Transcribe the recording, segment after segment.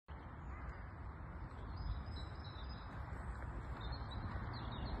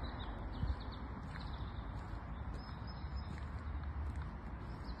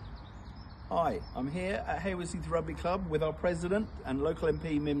Hi, I'm here at Haywards Heath Rugby Club with our president and local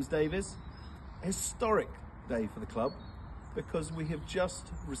MP Mims Davies. A historic day for the club because we have just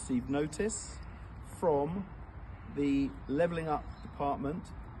received notice from the Levelling Up department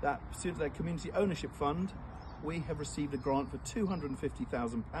that, pursuant to their community ownership fund, we have received a grant for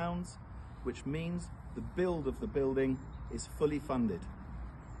 £250,000, which means the build of the building is fully funded.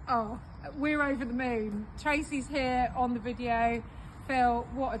 Oh, we're over the moon. Tracy's here on the video. Phil,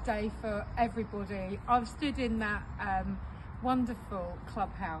 what a day for everybody. I've stood in that wonderful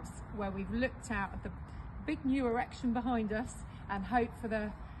clubhouse where we've looked out at the big new erection behind us and hoped for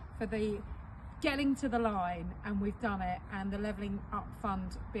the getting to the line, and we've done it, and the Levelling Up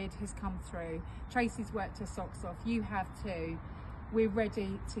Fund bid has come through. Tracy's worked her socks off, you have too. We're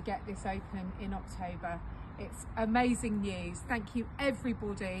ready to get this open in October. It's amazing news. Thank you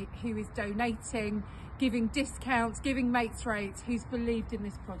everybody who is donating, giving discounts, giving mates rates, who's believed in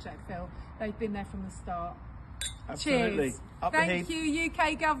this project, Phil. They've been there from the start. Absolutely. Cheers. Up the Heath. Thank you,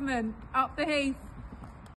 UK government. Up the Heath.